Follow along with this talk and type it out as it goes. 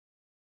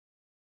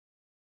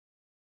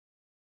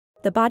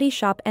The Body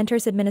Shop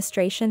enters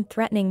administration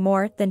threatening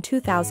more than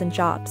 2,000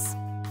 jobs.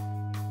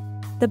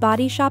 The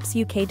Body Shop's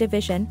UK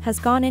division has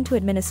gone into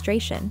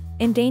administration,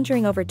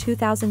 endangering over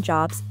 2,000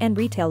 jobs and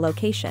retail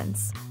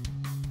locations.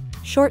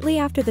 Shortly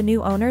after the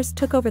new owners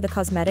took over the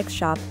cosmetics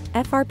shop,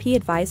 FRP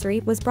Advisory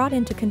was brought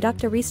in to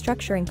conduct a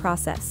restructuring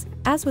process,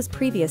 as was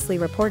previously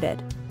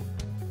reported.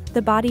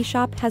 The Body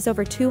Shop has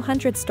over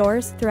 200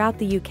 stores throughout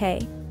the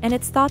UK, and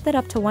it's thought that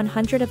up to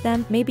 100 of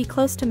them may be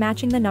close to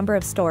matching the number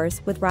of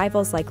stores with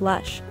rivals like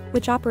Lush,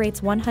 which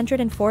operates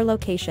 104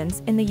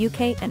 locations in the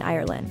UK and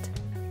Ireland.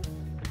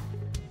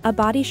 A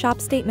Body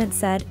Shop statement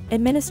said,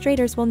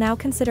 "Administrators will now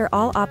consider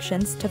all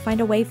options to find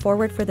a way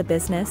forward for the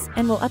business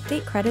and will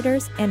update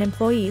creditors and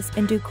employees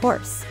in due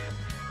course.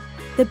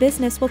 The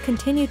business will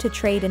continue to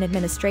trade in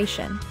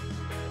administration,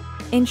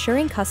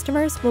 ensuring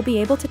customers will be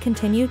able to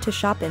continue to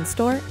shop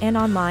in-store and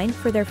online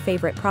for their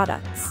favorite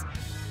products."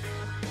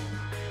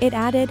 It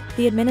added,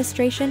 "The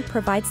administration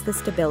provides the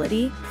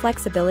stability,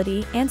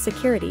 flexibility, and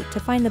security to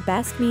find the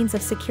best means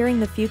of securing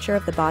the future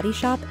of the Body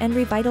Shop and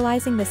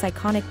revitalizing this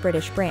iconic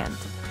British brand."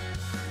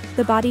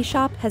 The Body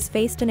Shop has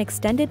faced an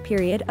extended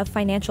period of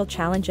financial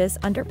challenges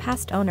under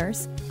past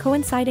owners,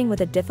 coinciding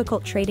with a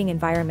difficult trading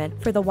environment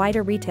for the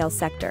wider retail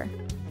sector.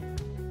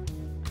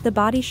 The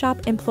Body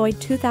Shop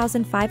employed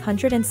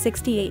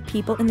 2,568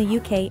 people in the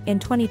UK in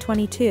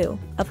 2022,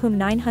 of whom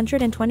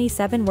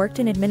 927 worked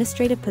in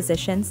administrative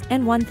positions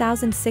and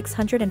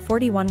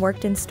 1,641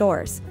 worked in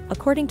stores,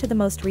 according to the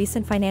most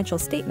recent financial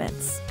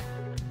statements.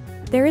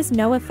 There is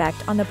no effect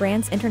on the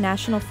brand's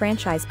international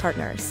franchise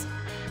partners.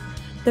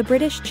 The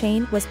British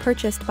chain was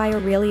purchased by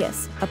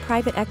Aurelius, a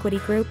private equity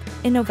group,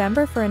 in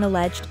November for an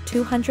alleged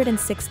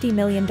 $260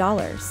 million.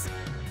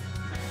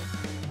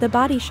 The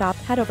Body Shop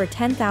had over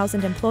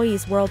 10,000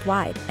 employees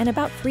worldwide and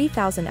about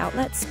 3,000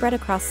 outlets spread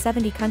across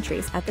 70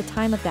 countries at the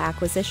time of the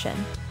acquisition.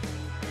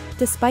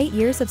 Despite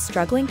years of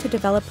struggling to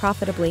develop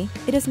profitably,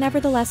 it is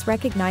nevertheless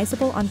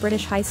recognizable on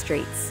British high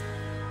streets.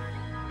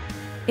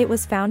 It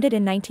was founded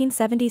in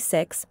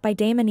 1976 by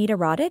Dame Anita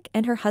Roddick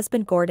and her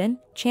husband Gordon,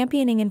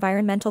 championing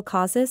environmental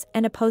causes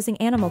and opposing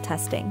animal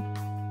testing.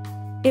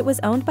 It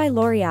was owned by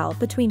L'Oréal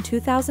between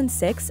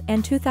 2006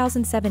 and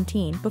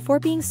 2017 before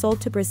being sold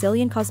to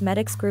Brazilian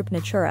cosmetics group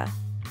Natura,